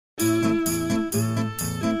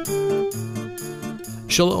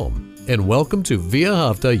Shalom, and welcome to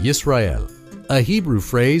V'ahavta Yisrael, a Hebrew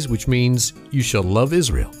phrase which means, you shall love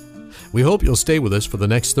Israel. We hope you'll stay with us for the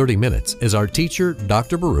next 30 minutes as our teacher,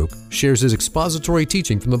 Dr. Baruch, shares his expository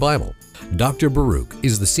teaching from the Bible. Dr. Baruch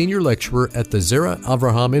is the senior lecturer at the Zera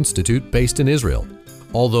Avraham Institute based in Israel.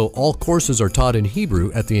 Although all courses are taught in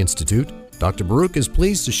Hebrew at the Institute, Dr. Baruch is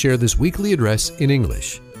pleased to share this weekly address in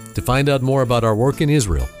English. To find out more about our work in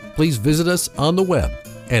Israel, please visit us on the web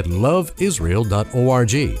at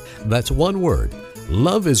loveisrael.org. That's one word,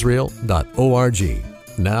 loveisrael.org.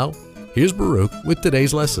 Now, here's Baruch with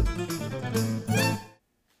today's lesson.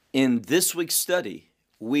 In this week's study,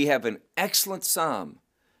 we have an excellent psalm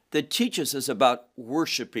that teaches us about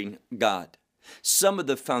worshiping God. Some of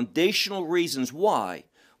the foundational reasons why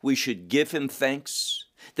we should give Him thanks,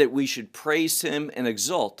 that we should praise Him and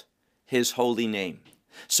exalt His holy name.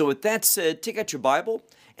 So with that said, take out your Bible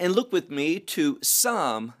and look with me to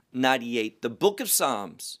Psalm 98, the book of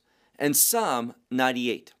Psalms, and Psalm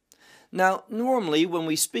 98. Now, normally when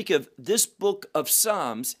we speak of this book of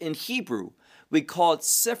Psalms in Hebrew, we call it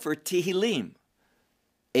Sefer Tehillim,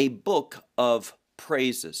 a book of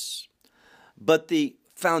praises. But the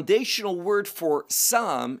foundational word for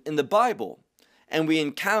psalm in the Bible, and we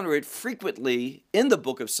encounter it frequently in the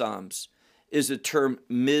book of Psalms, is the term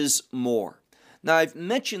mizmor. Now, I've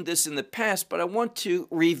mentioned this in the past, but I want to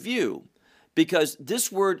review because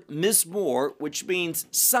this word mizmor, which means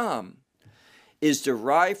psalm, is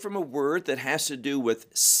derived from a word that has to do with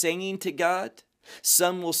singing to God.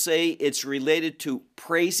 Some will say it's related to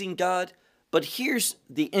praising God, but here's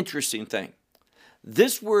the interesting thing.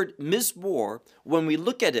 This word mizmor, when we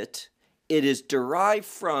look at it, it is derived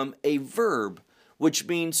from a verb which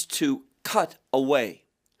means to cut away.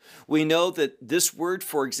 We know that this word,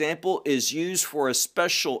 for example, is used for a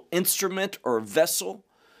special instrument or vessel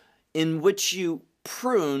in which you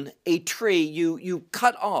prune a tree, you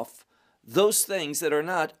cut off those things that are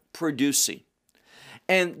not producing.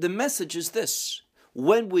 And the message is this: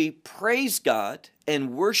 when we praise God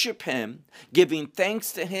and worship Him, giving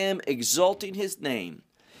thanks to Him, exalting His name,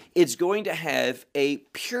 it's going to have a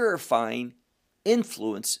purifying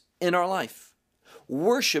influence in our life.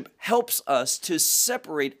 Worship helps us to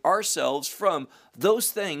separate ourselves from those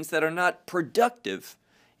things that are not productive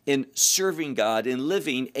in serving God and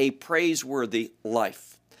living a praiseworthy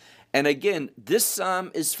life. And again, this psalm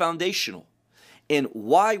is foundational in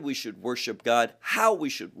why we should worship God, how we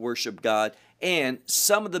should worship God, and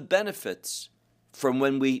some of the benefits from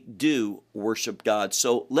when we do worship God.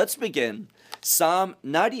 So let's begin. Psalm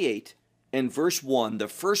 98 and verse 1, the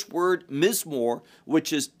first word, mizmor,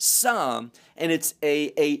 which is psalm, and it's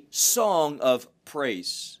a song of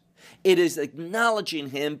praise. It is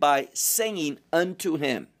acknowledging Him by singing unto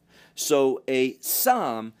Him. So a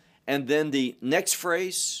psalm, and then the next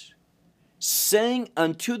phrase, sing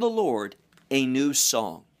unto the Lord a new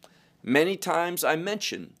song. Many times I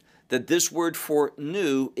mention that this word for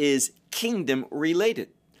new is kingdom related.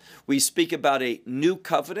 We speak about a new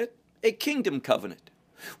covenant, a kingdom covenant.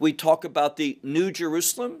 We talk about the New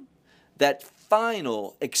Jerusalem, that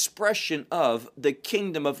final expression of the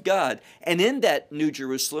kingdom of God. And in that New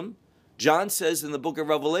Jerusalem, John says in the book of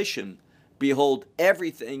Revelation, behold,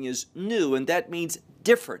 everything is new, and that means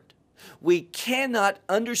different. We cannot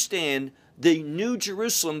understand the New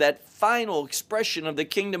Jerusalem, that final expression of the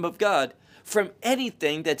kingdom of God, from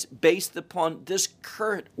anything that's based upon this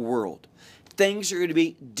current world. Things are going to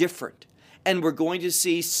be different. And we're going to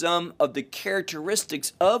see some of the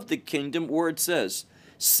characteristics of the kingdom where it says,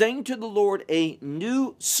 sing to the Lord a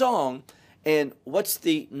new song. And what's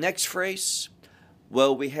the next phrase?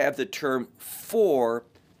 Well, we have the term for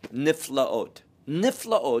niflaot.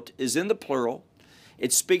 Niflaot is in the plural.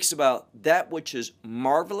 It speaks about that which is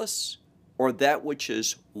marvelous or that which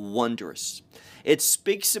is wondrous. It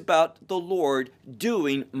speaks about the Lord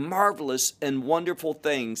doing marvelous and wonderful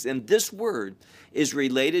things. And this word is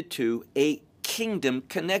related to a kingdom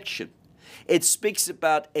connection. It speaks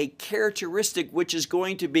about a characteristic which is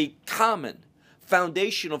going to be common,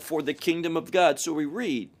 foundational for the kingdom of God. So we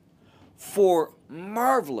read, for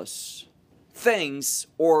marvelous things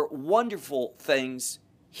or wonderful things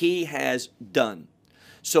He has done.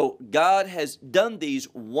 So God has done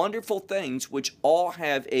these wonderful things which all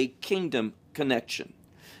have a kingdom connection.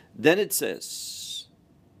 Then it says,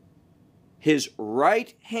 His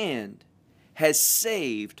right hand has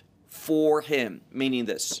saved for Him, meaning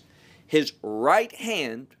this: His right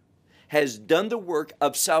hand has done the work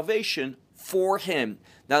of salvation for Him.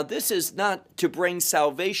 Now, this is not to bring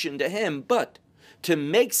salvation to Him, but to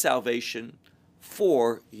make salvation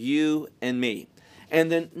for you and me.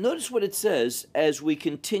 And then notice what it says as we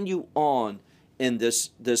continue on in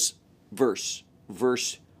this verse.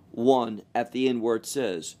 verse 1 at the end where it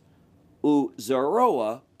says, U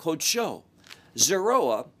Zeroah Kodsho.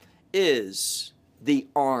 Zeroah is the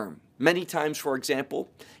arm. Many times, for example,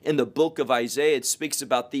 in the book of Isaiah, it speaks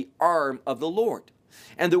about the arm of the Lord.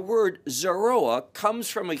 And the word Zeroah comes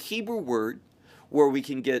from a Hebrew word where we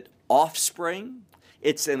can get offspring.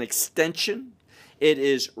 It's an extension. It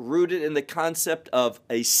is rooted in the concept of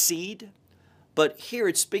a seed. But here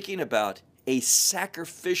it's speaking about a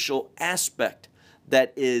sacrificial aspect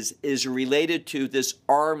that is related to this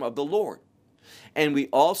arm of the Lord. And we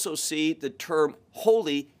also see the term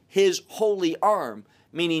holy, his holy arm,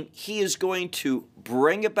 meaning he is going to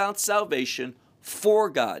bring about salvation for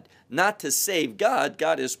God, not to save God.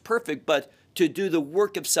 God is perfect, but to do the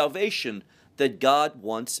work of salvation that God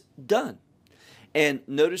wants done. And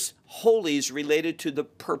notice holy is related to the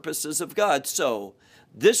purposes of God. So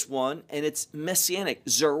this one, and it's messianic,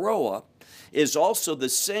 Zeroah, is also the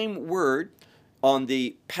same word on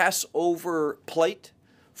the Passover plate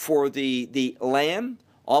for the lamb.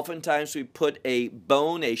 Oftentimes we put a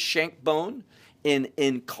bone, a shank bone,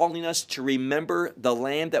 in calling us to remember the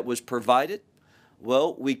lamb that was provided.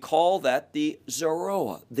 Well, we call that the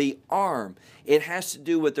Zeroah, the arm. It has to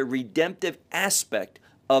do with the redemptive aspect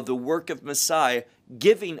of the work of Messiah,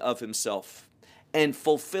 giving of himself and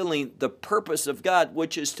fulfilling the purpose of God,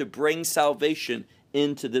 which is to bring salvation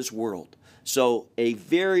into this world. So a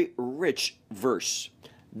very rich verse.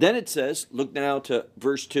 Then it says, look now to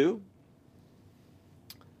verse 2.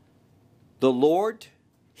 The Lord,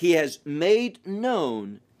 he has made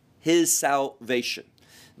known his salvation.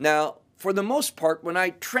 Now, for the most part, when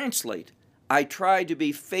I translate, I try to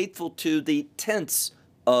be faithful to the tense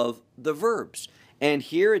of the verbs. And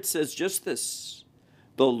here it says just this: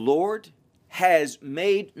 the Lord has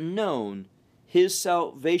made known his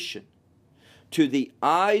salvation to the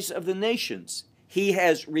eyes of the nations. He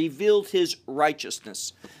has revealed his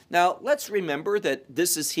righteousness. Now, let's remember that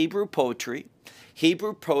this is Hebrew poetry.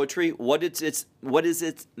 Hebrew poetry, what is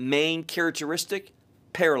its main characteristic?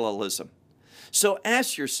 Parallelism. So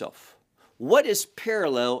ask yourself, what is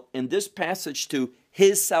parallel in this passage to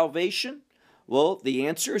his salvation? Well, the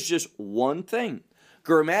answer is just one thing.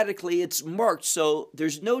 Grammatically, it's marked, so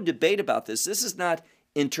there's no debate about this. This is not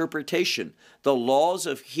interpretation. The laws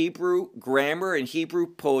of Hebrew grammar and Hebrew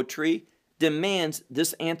poetry demands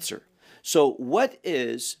this answer. So what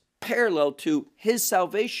is parallel to his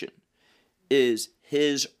salvation is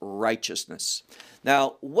his righteousness.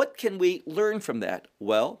 Now, what can we learn from that?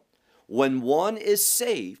 Well, when one is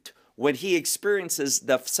saved, when he experiences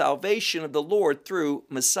the salvation of the Lord through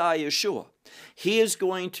Messiah Yeshua, he is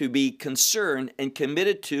going to be concerned and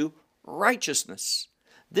committed to righteousness.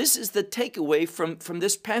 This is the takeaway from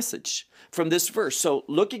this passage, from this verse. So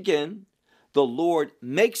look again. The Lord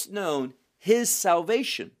makes known his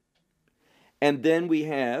salvation. And then we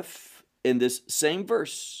have in this same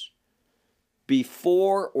verse,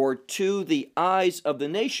 before or to the eyes of the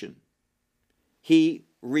nation, he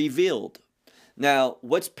revealed. Now,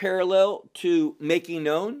 what's parallel to making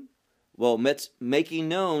known? Well, making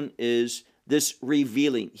known is this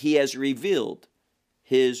revealing. He has revealed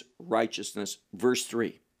his righteousness. Verse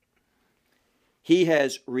 3. He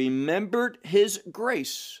has remembered his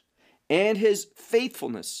grace and his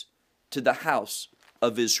faithfulness to the house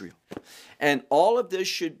of Israel. And all of this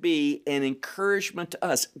should be an encouragement to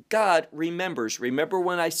us. God remembers. Remember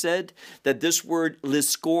when I said that this word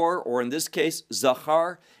liskor, or in this case,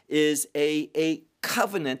 zachar, is a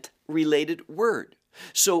covenant-related word.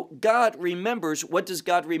 So God remembers. What does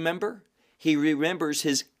God remember? He remembers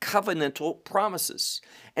his covenantal promises.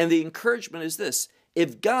 And the encouragement is this: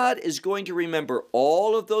 if God is going to remember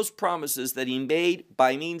all of those promises that he made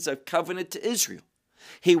by means of covenant to Israel,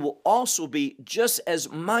 he will also be just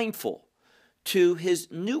as mindful to his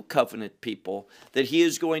new covenant people, that he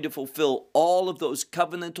is going to fulfill all of those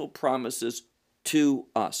covenantal promises to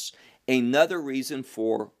us. Another reason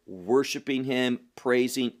for worshiping him,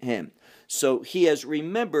 praising him. So he has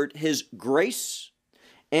remembered his grace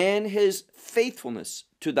and his faithfulness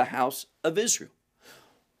to the house of Israel.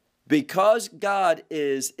 Because God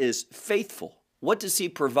is faithful, what does he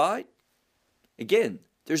provide? Again,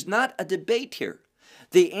 there's not a debate here.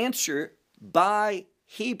 The answer by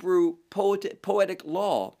Hebrew poetic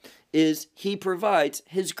law is he provides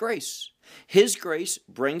his grace. His grace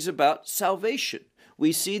brings about salvation.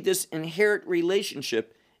 We see this inherent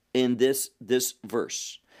relationship in this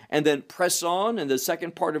verse. And then press on in the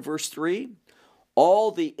second part of verse 3.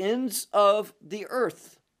 All the ends of the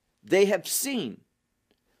earth they have seen.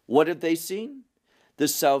 What have they seen? The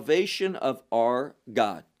salvation of our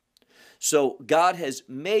God. So God has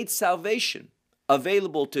made salvation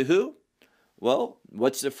available to who? Well,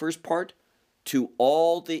 what's the first part? to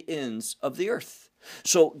all the ends of the earth.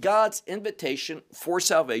 So God's invitation for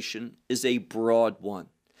salvation is a broad one.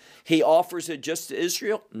 He offers it just to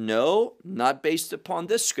Israel? No, not based upon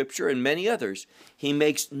this scripture and many others. He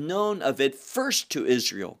makes known of it first to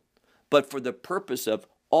Israel, but for the purpose of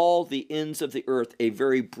all the ends of the earth, a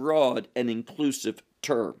very broad and inclusive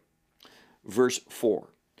term. Verse 4,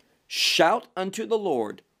 shout unto the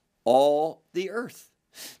Lord, all the earth.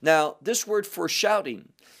 Now, this word for shouting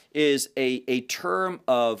is a term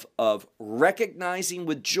of recognizing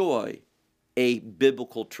with joy a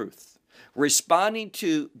biblical truth, responding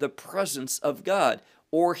to the presence of God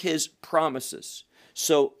or his promises.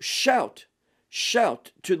 So shout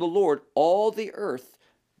to the Lord, all the earth,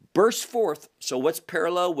 burst forth. So what's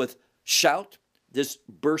parallel with shout? This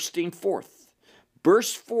bursting forth.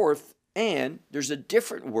 Burst forth, and there's a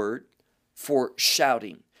different word for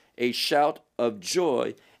shouting, a shout of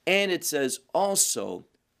joy, and it says also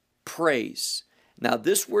praise. Now,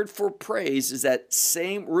 this word for praise is that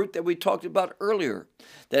same root that we talked about earlier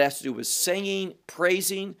that has to do with singing,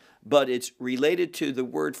 praising, but it's related to the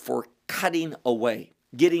word for cutting away,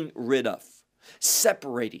 getting rid of,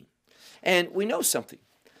 separating. And we know something.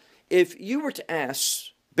 If you were to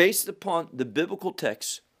ask, based upon the biblical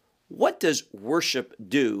text, what does worship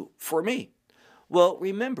do for me? Well,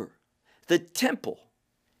 remember, the temple,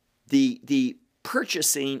 the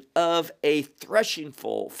purchasing of a threshing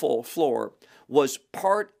floor was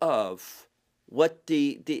part of what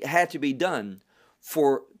had to be done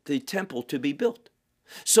for the temple to be built.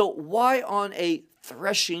 So why on a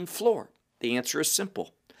threshing floor? The answer is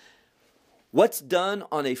simple. What's done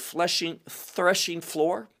on a threshing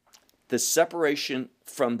floor? The separation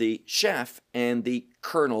from the chaff and the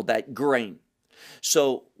kernel, that grain.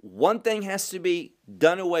 So one thing has to be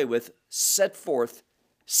done away with, set forth,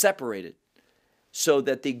 separated, so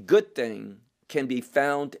that the good thing can be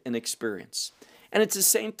found and experienced. And it's the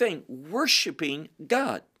same thing. Worshiping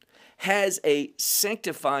God has a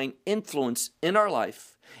sanctifying influence in our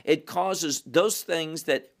life. It causes those things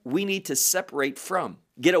that we need to separate from,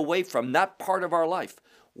 get away from, not part of our life.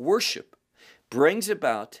 Worship brings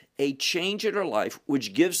about a change in our life,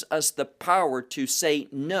 which gives us the power to say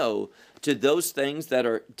no to those things that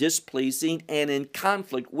are displeasing and in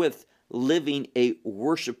conflict with living a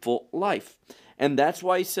worshipful life. And that's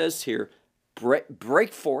why he says here,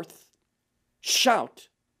 break forth, shout,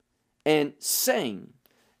 and sing.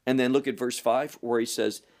 And then look at verse 5 where he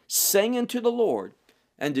says, sing unto the Lord,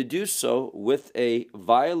 and to do so with a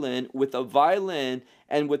violin,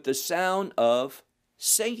 and with the sound of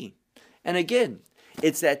singing. And again,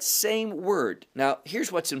 it's that same word. Now,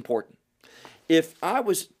 here's what's important. If I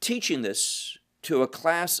was teaching this to a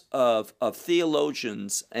class of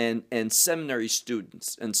theologians and seminary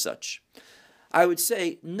students and such, I would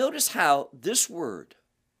say, notice how this word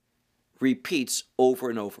repeats over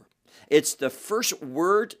and over. It's the first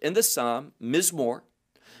word in the psalm, mizmor,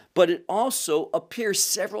 but it also appears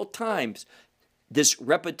several times. This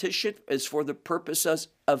repetition is for the purposes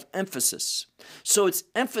of emphasis. So it's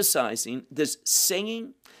emphasizing this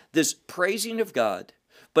singing, this praising of God,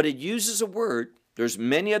 but it uses a word. There's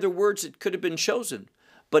many other words that could have been chosen,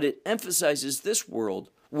 but it emphasizes this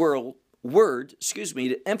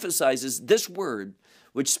it emphasizes this word,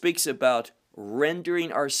 which speaks about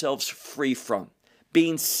rendering ourselves free from,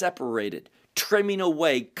 being separated, trimming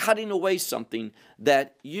away, cutting away something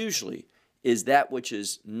that usually is that which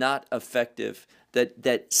is not effective,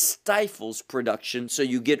 that stifles production, so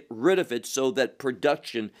you get rid of it so that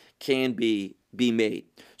production can be made.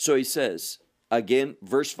 So he says, again,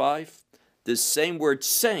 verse 5, this same word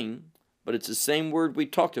sing, but it's the same word we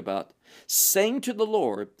talked about. Sing to the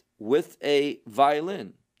Lord with a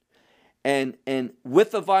violin. And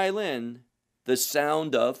with a violin, the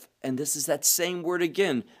sound of, and this is that same word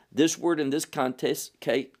again, this word in this context,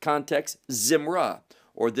 zimra,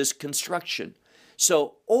 or this construction.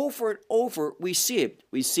 So over and over, we see it.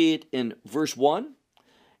 We see it in verse 1,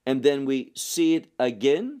 and then we see it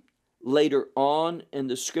again later on in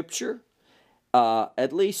the scripture,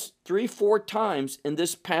 at least 3-4 times in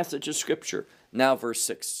this passage of scripture. Now verse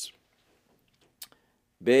 6.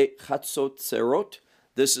 Bechatzot zerot,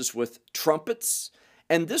 this is with trumpets,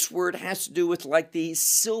 and this word has to do with like the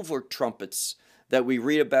silver trumpets that we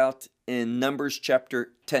read about in Numbers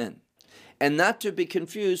chapter 10. And not to be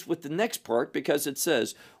confused with the next part, because it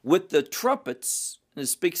says, with the trumpets, and it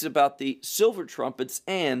speaks about the silver trumpets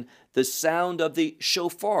and the sound of the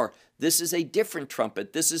shofar. This is a different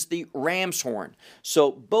trumpet. This is the ram's horn.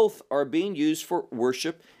 So both are being used for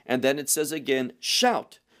worship. And then it says again,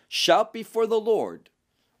 shout. Shout before the Lord.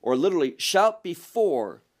 Or literally, shout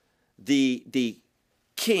before the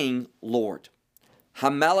King Lord.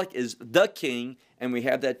 Hamelech is the king, and we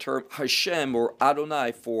have that term Hashem or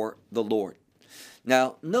Adonai for the Lord.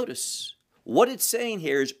 Now, notice what it's saying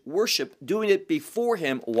here is worship, doing it before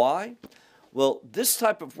him. Why? Well, this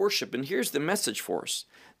type of worship, and here's the message for us,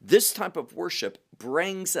 this type of worship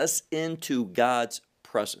brings us into God's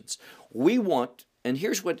presence. We want, and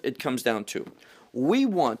here's what it comes down to, we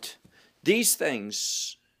want these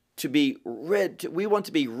things to be we want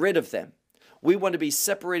to be rid of them. We want to be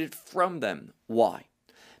separated from them. Why?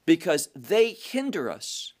 Because they hinder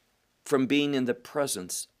us from being in the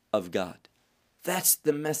presence of God. That's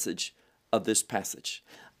the message of this passage.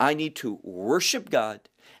 I need to worship God,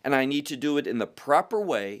 and I need to do it in the proper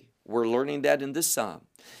way. We're learning that in this psalm,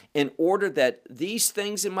 in order that these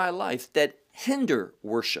things in my life that hinder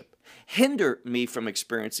worship, hinder me from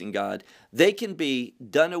experiencing God, they can be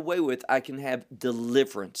done away with. I can have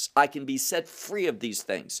deliverance. I can be set free of these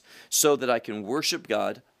things so that I can worship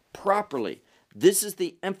God properly. This is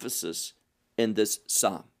the emphasis in this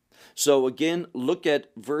psalm. So again, look at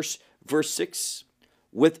verse 6.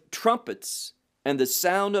 With trumpets and the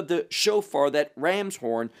sound of the shofar, that ram's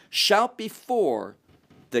horn, shout before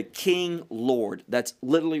the King Lord. That's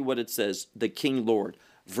literally what it says, the King Lord.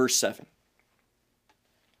 Verse 7.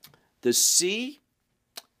 The sea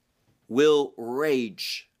will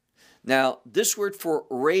rage. Now, this word for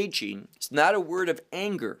raging is not a word of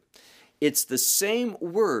anger. It's the same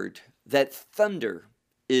word that thunder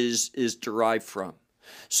is derived from.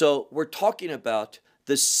 So we're talking about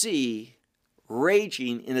the sea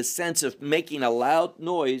raging in a sense of making a loud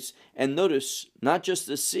noise. And notice, not just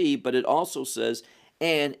the sea, but it also says,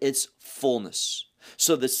 and its fullness.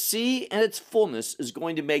 So the sea and its fullness is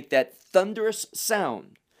going to make that thunderous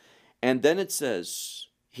sound. And then it says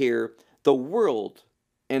here, the world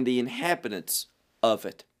and the inhabitants of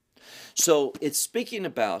it. So it's speaking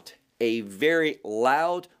about a very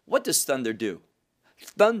loud, what does thunder do?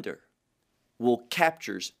 Thunder will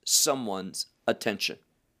capture someone's attention.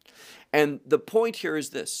 And the point here is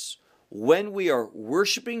this: when we are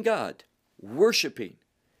worshiping God, worshiping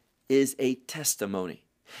is a testimony.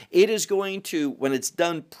 It is going to, when it's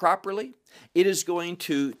done properly, it is going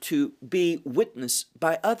to be witnessed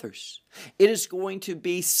by others. It is going to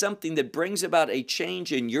be something that brings about a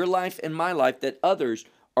change in your life and my life that others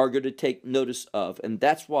are going to take notice of. And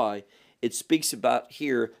that's why it speaks about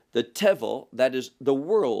here the Tevel, that is the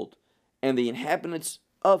world, and the inhabitants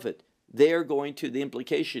of it. They are going to, the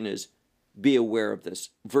implication is, be aware of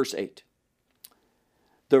this. Verse 8.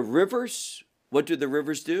 The rivers, what do the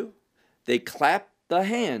rivers do? They clap the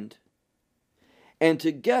hand, and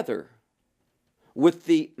together with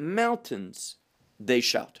the mountains they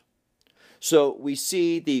shout. So we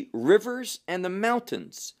see the rivers and the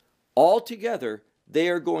mountains all together. They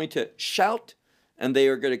are going to shout and they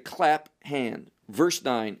are going to clap hand. Verse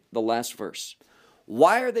 9, the last verse.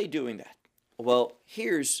 Why are they doing that? Well,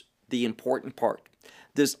 here's the important part.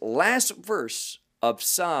 This last verse of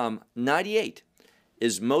Psalm 98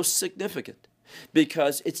 is most significant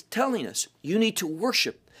because it's telling us you need to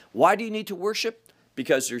worship. Why do you need to worship?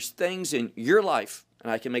 Because there's things in your life,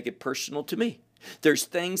 and I can make it personal to me. There's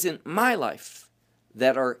things in my life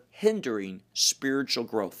that are hindering spiritual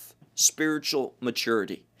growth, spiritual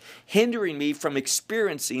maturity, hindering me from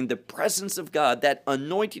experiencing the presence of God, that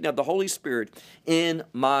anointing of the Holy Spirit in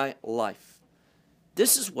my life.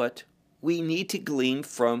 This is what we need to glean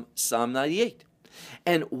from Psalm 98.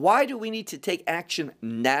 And why do we need to take action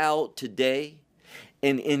now, today,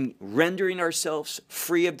 in rendering ourselves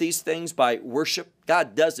free of these things by worship?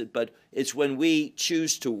 God does it, but it's when we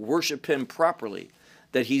choose to worship Him properly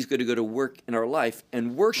that He's going to go to work in our life.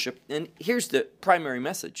 And worship, and here's the primary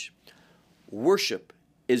message: worship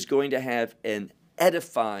is going to have an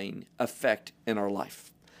edifying effect in our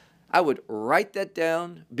life. I would write that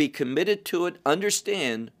down, be committed to it,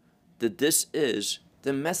 understand that this is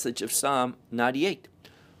the message of Psalm 98.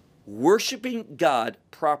 Worshiping God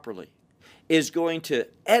properly is going to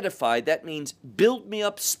edify. That means build me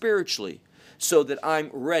up spiritually so that I'm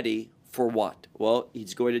ready for what? Well,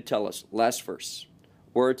 he's going to tell us, last verse,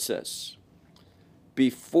 where it says,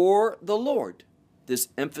 before the Lord, this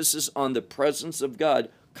emphasis on the presence of God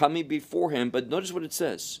coming before Him, but notice what it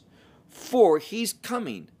says, for He's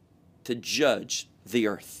coming to judge the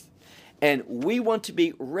earth. And we want to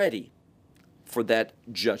be ready for that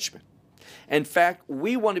judgment. In fact,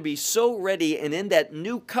 we want to be so ready and in that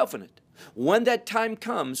new covenant. When that time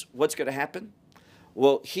comes, what's going to happen?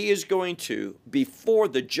 Well, He is going to, before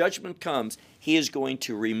the judgment comes, He is going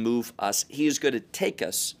to remove us. He is going to take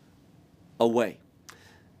us away.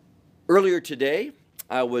 Earlier today,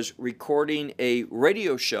 I was recording a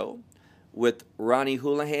radio show with Ronnie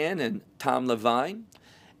Houlihan and Tom Levine.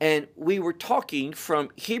 And we were talking from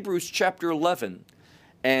Hebrews chapter 11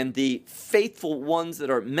 and the faithful ones that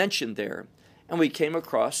are mentioned there. And we came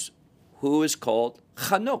across who is called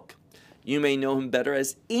Hanok. You may know him better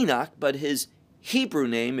as Enoch, but his Hebrew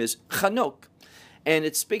name is Hanok. And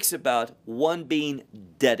it speaks about one being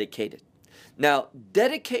dedicated. Now,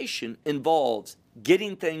 dedication involves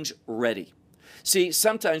getting things ready. See,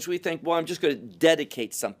 sometimes we think, well, I'm just going to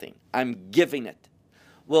dedicate something. I'm giving it.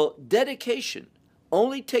 Well, dedication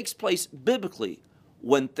only takes place biblically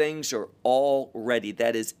when things are all ready.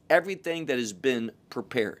 That is, everything that has been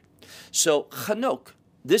prepared. So Hanok,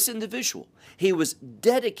 this individual, he was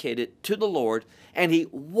dedicated to the Lord and he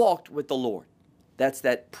walked with the Lord. That's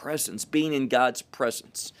that presence, being in God's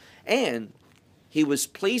presence. And he was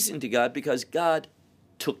pleasing to God because God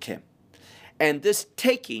took him. And this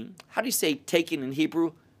taking, how do you say taking in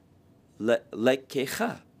Hebrew?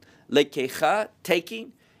 Lekecha. Lekecha,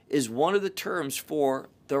 taking, is one of the terms for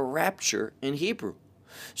the rapture in Hebrew.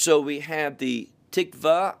 So we have the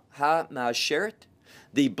tikva ha-ma'asheret,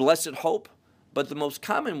 the blessed hope, but the most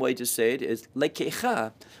common way to say it is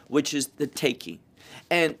lekecha, which is the taking.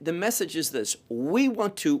 And the message is this: we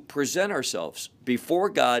want to present ourselves before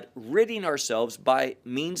God, ridding ourselves by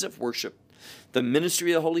means of worship, the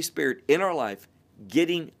ministry of the Holy Spirit in our life,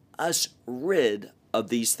 getting us rid of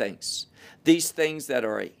these things that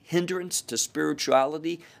are a hindrance to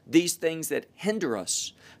spirituality, these things that hinder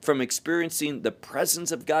us from experiencing the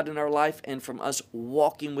presence of God in our life and from us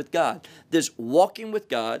walking with God. This walking with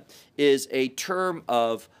God is a term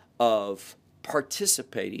of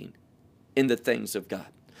participating in the things of God.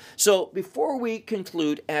 So before we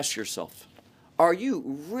conclude, ask yourself, are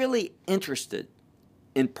you really interested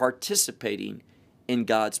in participating in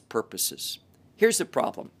God's purposes? Here's the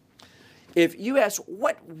problem. If you ask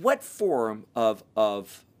what form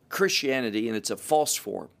of Christianity, and it's a false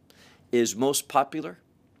form, is most popular,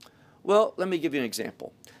 well, let me give you an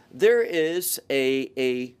example. There is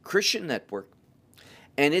a Christian network,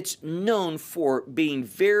 and it's known for being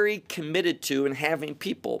very committed to and having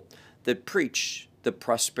people that preach the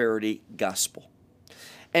prosperity gospel.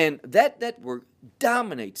 And that network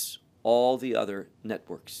dominates all the other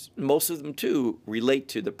networks. Most of them, too, relate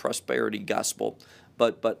to the prosperity gospel,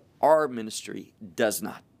 but our ministry does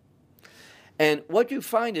not. And what you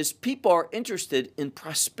find is people are interested in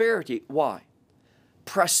prosperity. Why?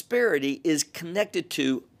 Prosperity is connected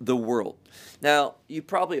to the world. Now, you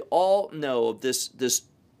probably all know of this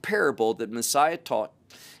parable that Messiah taught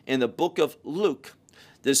in the book of Luke,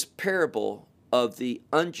 this parable of the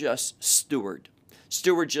unjust steward.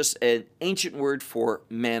 Steward, just an ancient word for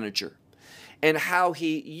manager, and how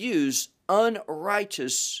he used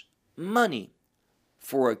unrighteous money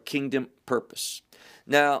for a kingdom purpose.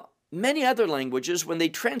 Now, many other languages, when they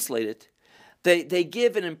translate it, they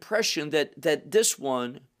give an impression that this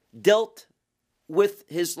one dealt with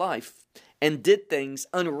his life and did things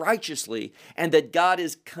unrighteously, and that God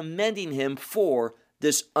is commending him for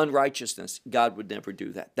this unrighteousness. God would never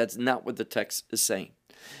do that. That's not what the text is saying.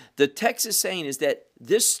 The text is saying is that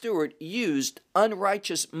this steward used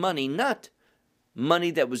unrighteous money, not money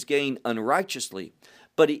that was gained unrighteously,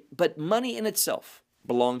 but money in itself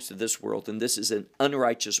belongs to this world, and this is an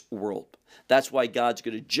unrighteous world. That's why God's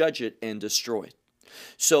going to judge it and destroy it.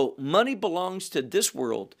 So money belongs to this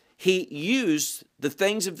world. He used the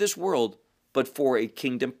things of this world, but for a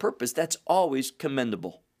kingdom purpose. That's always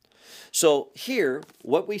commendable. So here,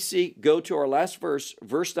 what we see, go to our last verse,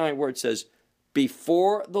 verse 9, where it says,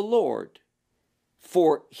 before the Lord,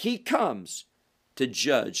 for he comes to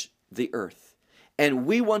judge the earth. And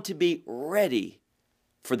we want to be ready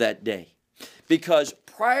for that day. Because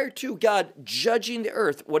prior to God judging the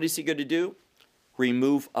earth, what is he going to do?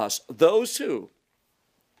 Remove us, those who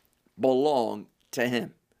belong to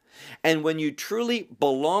him. And when you truly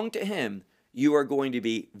belong to him, you are going to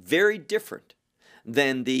be very different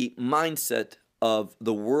than the mindset of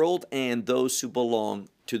the world and those who belong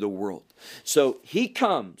to the world. So he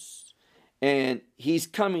comes, and he's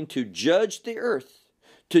coming to judge the earth,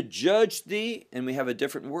 to judge the, and we have a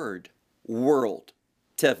different word, world,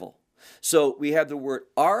 tevel. So we have the word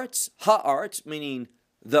arts, ha'arts, meaning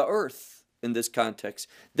the earth in this context.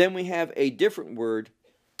 Then we have a different word,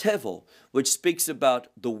 tevel, which speaks about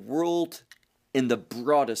the world in the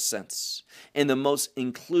broadest sense, in the most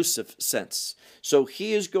inclusive sense. So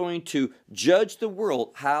he is going to judge the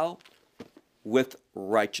world. How? With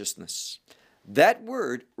righteousness. That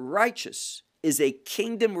word, righteous, is a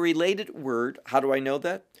kingdom-related word. How do I know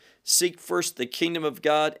that? Seek first the kingdom of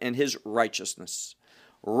God and his righteousness.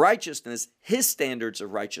 Righteousness, his standards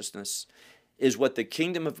of righteousness, is what the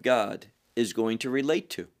kingdom of God is going to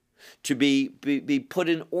relate to be put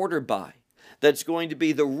in order by. that's going to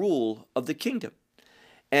be the rule of the kingdom.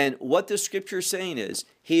 And what the scripture is saying is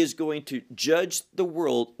he is going to judge the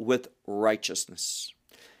world with righteousness.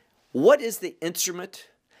 What is the instrument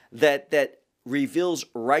that reveals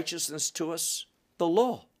righteousness to us? The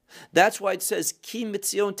law. That's why it says, Ki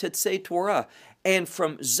mitzion tetzei Torah. And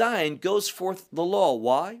from Zion goes forth the law.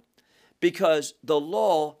 Why? Because the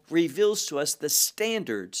law reveals to us the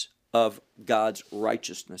standards of God's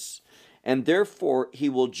righteousness. And therefore, he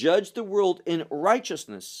will judge the world in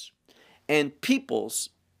righteousness. And peoples,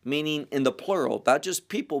 meaning in the plural, not just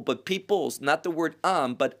people, but peoples, not the word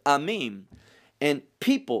am, but amim. And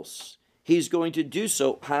peoples, he's going to do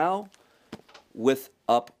so. How? With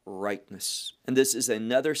uprightness. And this is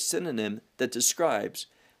another synonym that describes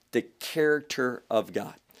the character of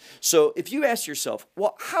God. So if you ask yourself,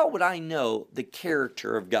 well, how would I know the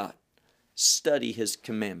character of God? Study his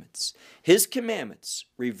commandments. His commandments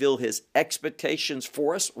reveal his expectations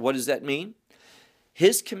for us. What does that mean?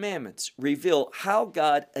 His commandments reveal how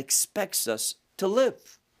God expects us to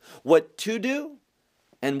live, what to do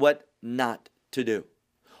and what not to do.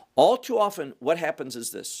 All too often, what happens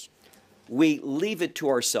is this. We leave it to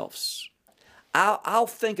ourselves. I'll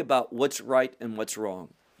think about what's right and what's wrong.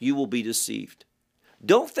 You will be deceived.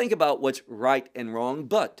 Don't think about what's right and wrong,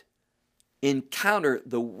 but encounter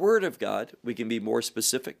the Word of God. We can be more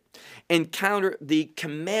specific. Encounter the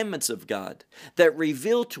commandments of God that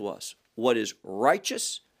reveal to us what is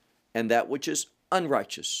righteous and that which is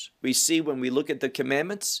unrighteous. We see when we look at the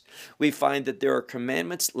commandments, we find that there are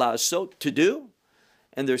commandments la'asot, to do,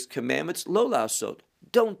 and there's commandments lo la'asot,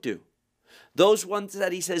 don't do. Those ones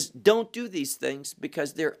that he says, don't do these things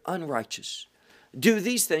because they're unrighteous. Do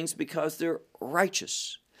these things because they're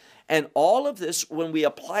righteous. And all of this, when we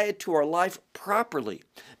apply it to our life properly,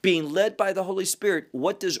 being led by the Holy Spirit,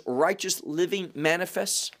 what does righteous living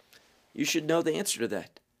manifest? You should know the answer to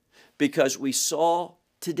that. Because we saw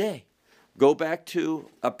today. Go back to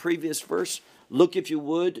a previous verse. Look, if you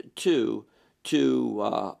would, to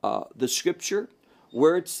the scripture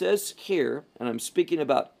where it says here, and I'm speaking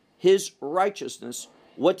about his righteousness.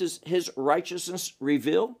 What does his righteousness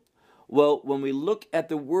reveal? Well, when we look at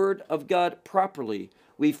the Word of God properly,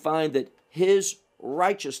 we find that his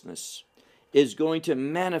righteousness is going to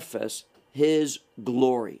manifest his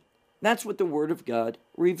glory. That's what the Word of God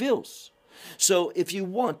reveals. So if you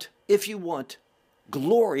want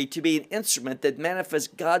glory to be an instrument that manifests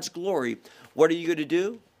God's glory, what are you going to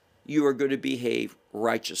do? You are going to behave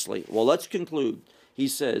righteously. Well, let's conclude. He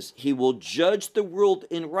says, he will judge the world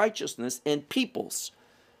in righteousness and peoples,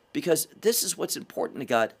 because this is what's important to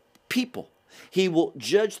God, people. He will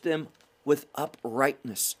judge them with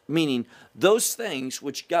uprightness, meaning those things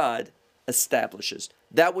which God establishes.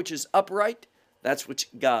 That which is upright, that's which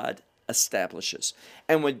God establishes.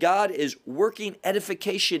 And when God is working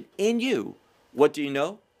edification in you, what do you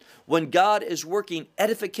know? When God is working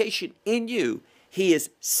edification in you, he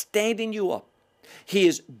is standing you up. He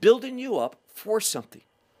is building you up for something.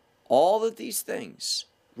 All of these things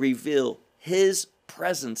reveal his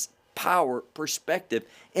presence, power, perspective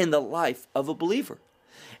in the life of a believer.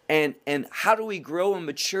 And how do we grow and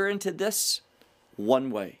mature into this?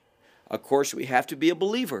 One way. Of course, we have to be a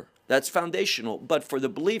believer. That's foundational. But for the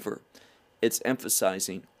believer, it's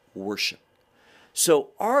emphasizing worship. So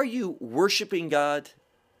are you worshiping God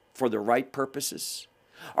for the right purposes?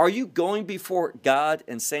 Are you going before God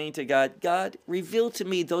and saying to God, God, reveal to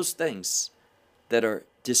me those things that are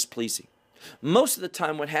displeasing? Most of the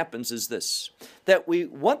time what happens is this, that we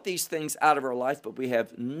want these things out of our life, but we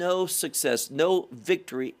have no success, no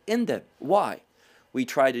victory in them. Why? We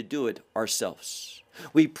try to do it ourselves.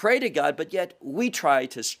 We pray to God, but yet we try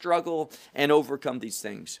to struggle and overcome these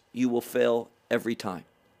things. You will fail every time.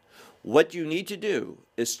 What you need to do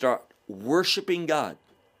is start worshiping God.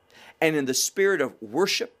 And in the spirit of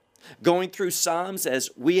worship, going through Psalms as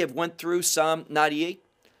we have went through Psalm 98,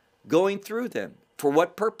 going through them. For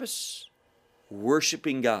what purpose?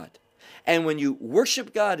 Worshiping God. And when you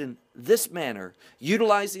worship God in this manner,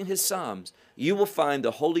 utilizing his Psalms, you will find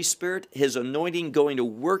the Holy Spirit, his anointing going to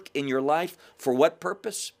work in your life. For what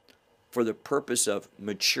purpose? For the purpose of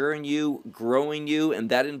maturing you, growing you, and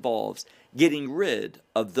that involves getting rid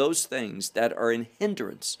of those things that are in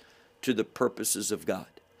hindrance to the purposes of God.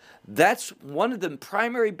 That's one of the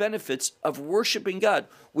primary benefits of worshiping God.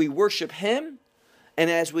 We worship him, and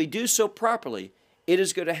as we do so properly, it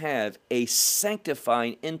is going to have a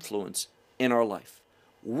sanctifying influence in our life.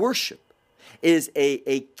 Worship is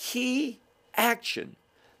a key action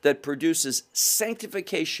that produces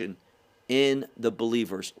sanctification in the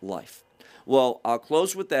believer's life. Well, I'll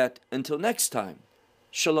close with that. Until next time,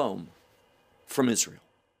 shalom from Israel.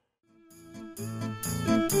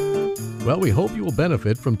 Well, we hope you will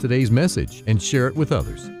benefit from today's message and share it with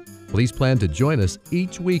others. Please plan to join us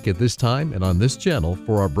each week at this time and on this channel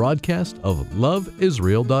for our broadcast of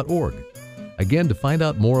loveisrael.org. Again, to find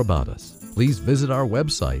out more about us, please visit our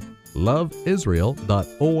website,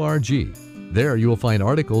 loveisrael.org. There you will find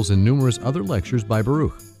articles and numerous other lectures by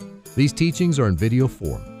Baruch. These teachings are in video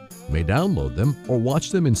form. You may download them or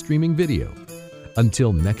watch them in streaming video.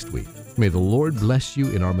 Until next week, may the Lord bless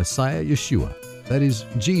you in our Messiah Yeshua, that is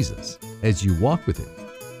Jesus, as you walk with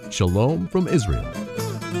Him. Shalom from Israel.